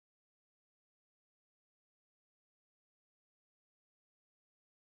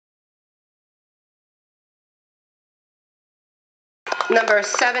Number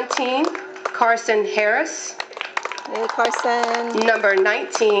 17, Carson Harris. Hey, Carson. Number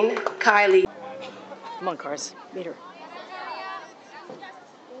 19, Kylie. Come on, Cars. Beat her.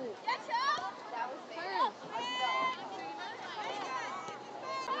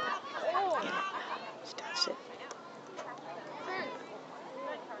 Shit.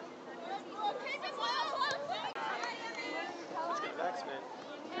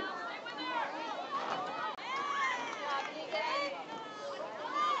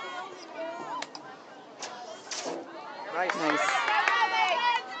 Nice.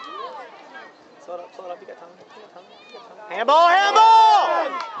 Slow it up, you got time. Handball!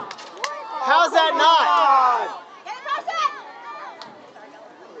 How's that not?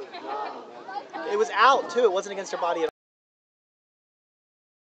 It was out too, it wasn't against her body at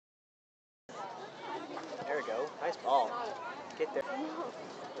all. There we go, nice ball. Get there.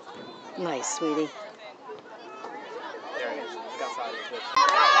 Nice, sweetie. There it is, it's outside of the switch.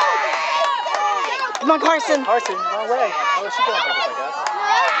 Come on, Carson. Carson, wrong way. Oh, she's going purpose, I guess.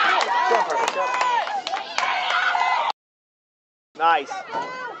 She's going purpose, yep. Nice.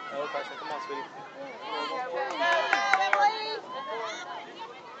 Oh, Carson, come on, sweetie.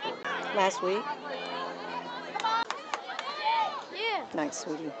 Last week. Yeah. Nice,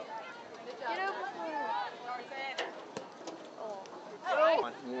 sweetie.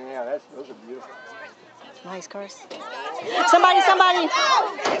 Yeah, those are beautiful. Nice, Carson. Somebody.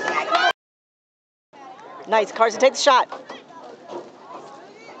 Nice, Carson. Take the shot.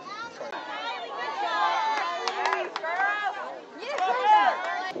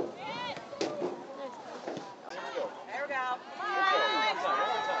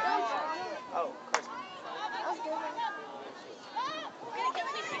 Oh, Carson.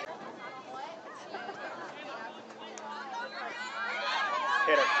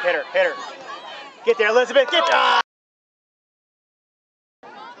 Hit her. Get there, Elizabeth. Get there.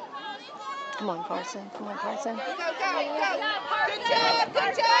 Come on, Carson. Good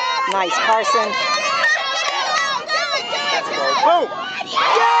job. Nice, Carson. Boom.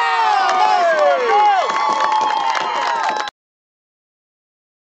 Yeah! Nice one, go!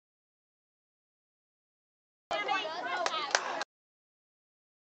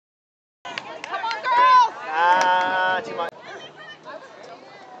 Come on, girls! Too much.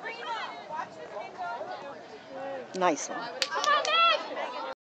 Nice one. Come on, Meg!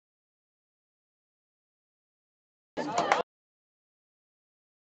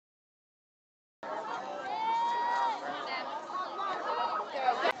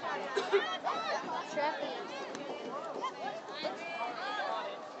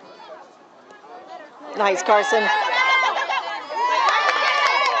 Nice, Carson.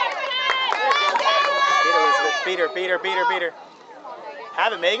 Beat her.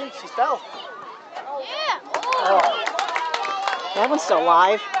 Have it, Megan. She fell. Yeah! Oh. That one's still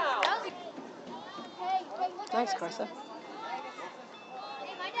alive. Nice, Carson.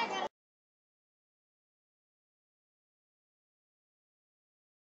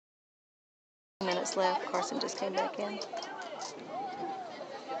 Minutes left. Carson just came back in.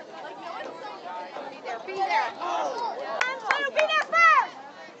 Be there! Be there first!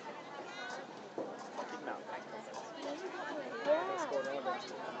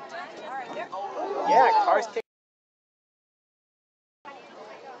 Yeah, cars take.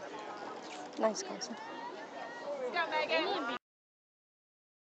 Nice, Carson. Let's go, Megan!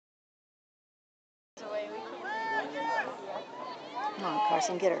 Come on,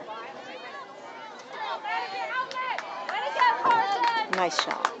 Carson, get her. Nice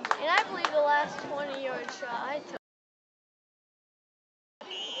shot. And I believe the last 20-yard shot I took.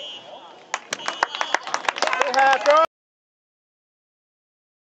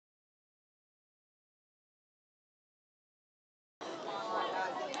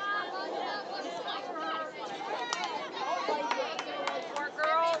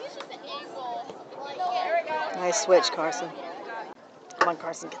 Nice switch, Carson. Come on,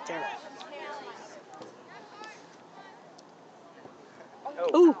 Carson, get there.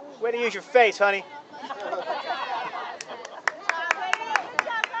 Oh, Ooh. way to use your face, honey.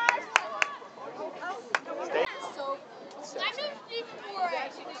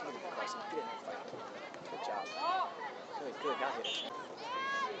 Good, now hit it.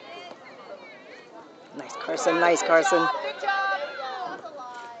 Nice, Carson. Nice, Carson. Good job.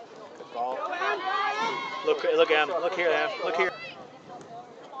 Good ball. Look at him. Look here, Em. Look here.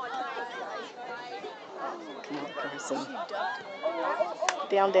 Come on, Carson.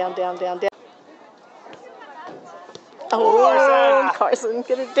 Down, down, down, down, down. Oh, Carson,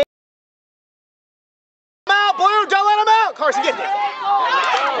 get it down. Come out, Blue. Don't let him out. Carson, get there.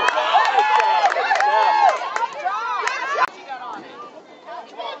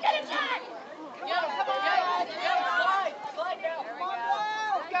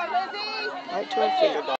 right to her feet.